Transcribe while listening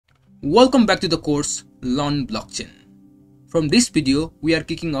Welcome back to the course Learn Blockchain. From this video, we are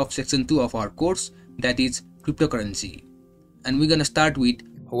kicking off section 2 of our course, that is cryptocurrency. And we're gonna start with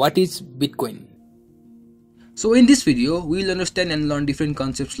what is Bitcoin. So in this video, we will understand and learn different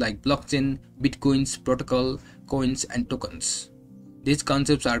concepts like blockchain, bitcoins, protocol, coins and tokens. These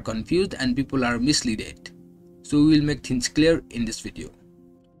concepts are confused and people are misled. So we will make things clear in this video.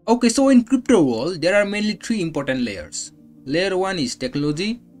 Okay, so in crypto world, there are mainly three important layers. Layer 1 is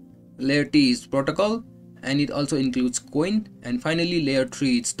technology, layer 2 is protocol, and it also includes coin, and finally layer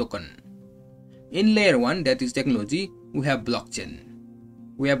 3 is token. In layer 1, that is technology, we have blockchain.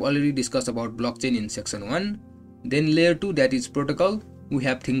 We have already discussed about blockchain in section 1. Then layer 2, that is protocol, we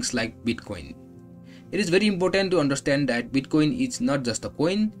have things like Bitcoin. It is very important to understand that Bitcoin is not just a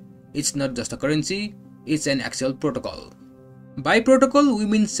coin, it's not just a currency, it's an actual protocol. By protocol, we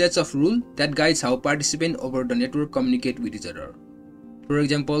mean sets of rules that guides how participants over the network communicate with each other. For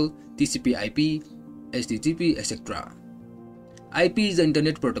example, TCP/IP, HTTP, etc. IP is the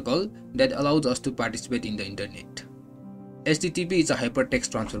internet protocol that allows us to participate in the internet. HTTP is a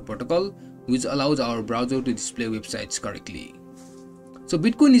hypertext transfer protocol which allows our browser to display websites correctly. So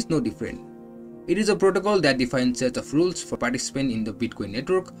Bitcoin is no different. It is a protocol that defines sets of rules for participants in the Bitcoin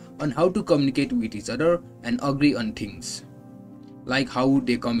network on how to communicate with each other and agree on things, like how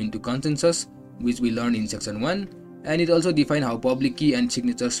they come into consensus, which we learned in section 1, and it also defines how public key and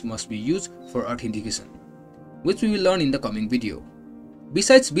signatures must be used for authentication, which we will learn in the coming video.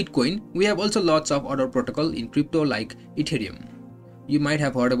 Besides Bitcoin, we have also lots of other protocols in crypto like Ethereum. You might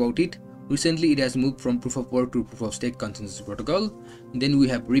have heard about it. Recently, it has moved from proof of work to proof of stake consensus protocol. Then we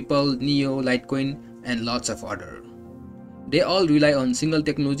have Ripple, Neo, Litecoin, and lots of other. They all rely on single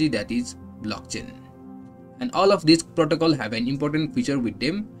technology, that is blockchain. And all of these protocols have an important feature with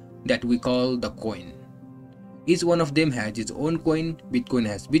them that we call the coin. Each one of them has its own coin. Bitcoin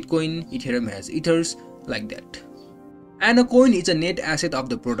has Bitcoin, Ethereum has Ethers, like that. And a coin is a net asset of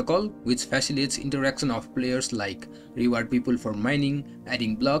the protocol which facilitates interaction of players, like reward people for mining,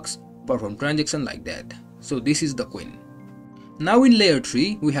 adding blocks, perform transactions, like that. So this is the coin. Now in layer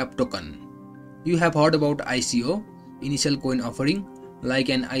 3 we have token. You have heard about ICO, initial coin offering, like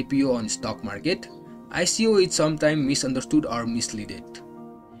an IPO on stock market. ICO is sometimes misunderstood or misleaded.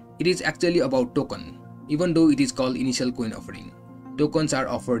 It is actually about token. Even though it is called initial coin offering, tokens are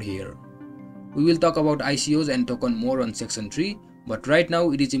offered here. We will talk about ICOs and token more on section 3, but right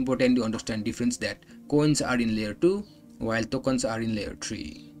now it is important to understand difference that coins are in layer 2 while tokens are in layer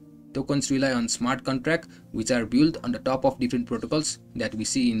 3. Tokens rely on smart contracts which are built on the top of different protocols that we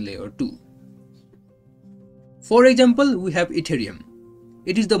see in layer 2. For example, we have Ethereum.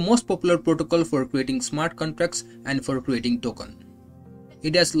 It is the most popular protocol for creating smart contracts and for creating tokens.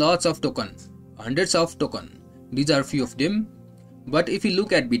 It has lots of tokens. Hundreds of tokens. These are few of them. But if you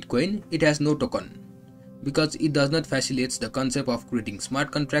look at Bitcoin, it has no token because it does not facilitate the concept of creating smart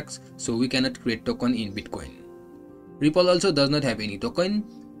contracts, so we cannot create token in Bitcoin. Ripple also does not have any token.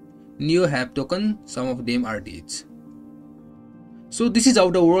 Neo have token, some of them are deeds. So this is how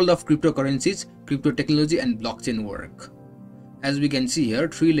the world of cryptocurrencies, crypto technology and blockchain work. As we can see here,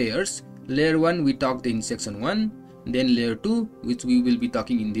 three layers. Layer 1 we talked in section 1. Then layer 2, which we will be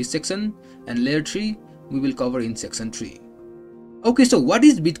talking in this section, and layer 3 we will cover in section 3. Okay, so what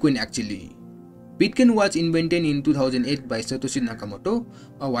is Bitcoin actually? Bitcoin was invented in 2008 by Satoshi Nakamoto.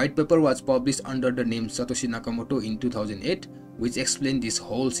 A white paper was published under the name Satoshi Nakamoto in 2008, which explained this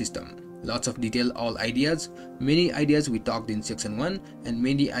whole system. Lots of detail, all ideas, many ideas we talked in section 1 and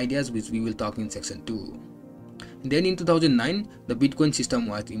many ideas which we will talk in section 2. Then in 2009, the Bitcoin system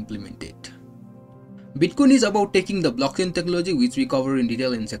was implemented. Bitcoin is about taking the blockchain technology, which we cover in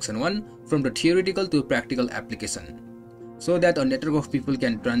detail in section 1, from the theoretical to practical application, so that a network of people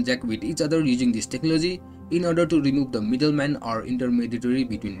can transact with each other using this technology in order to remove the middleman or intermediary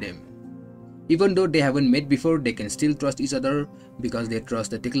between them. Even though they haven't met before, they can still trust each other because they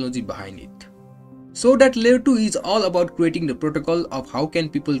trust the technology behind it. So that layer 2 is all about creating the protocol of how can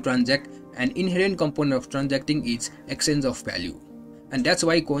people transact. An inherent component of transacting is exchange of value. And that's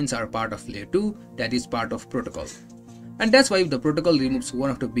why coins are part of layer 2, that is part of protocol. And that's why the protocol removes one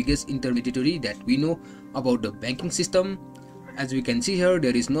of the biggest intermediary that we know about, the banking system. As we can see here,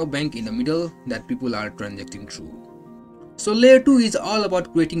 there is no bank in the middle that people are transacting through. So layer 2 is all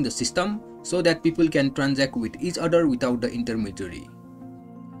about creating the system so that people can transact with each other without the intermediary.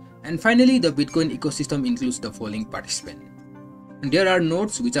 And finally, the Bitcoin ecosystem includes the following participants. There are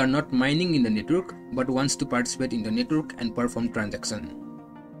nodes which are not mining in the network but wants to participate in the network and perform transaction.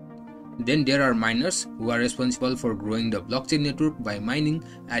 Then there are miners who are responsible for growing the blockchain network by mining,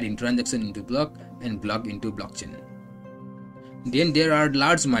 adding transaction into block and block into blockchain. Then there are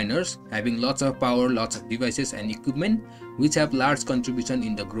large miners having lots of power, lots of devices and equipment which have large contribution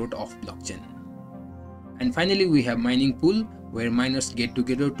in the growth of blockchain. And finally we have mining pool where miners get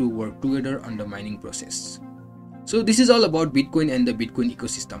together to work together on the mining process. So this is all about Bitcoin and the Bitcoin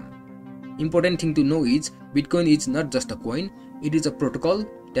ecosystem. Important thing to know is Bitcoin is not just a coin, it is a protocol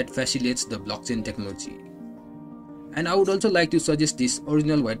that facilitates the blockchain technology. And I would also like to suggest this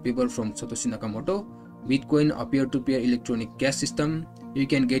original white paper from Satoshi Nakamoto, Bitcoin, a peer-to-peer electronic cash system. You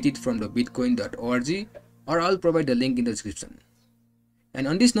can get it from the bitcoin.org or I'll provide the link in the description. And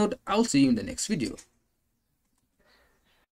on this note, I'll see you in the next video.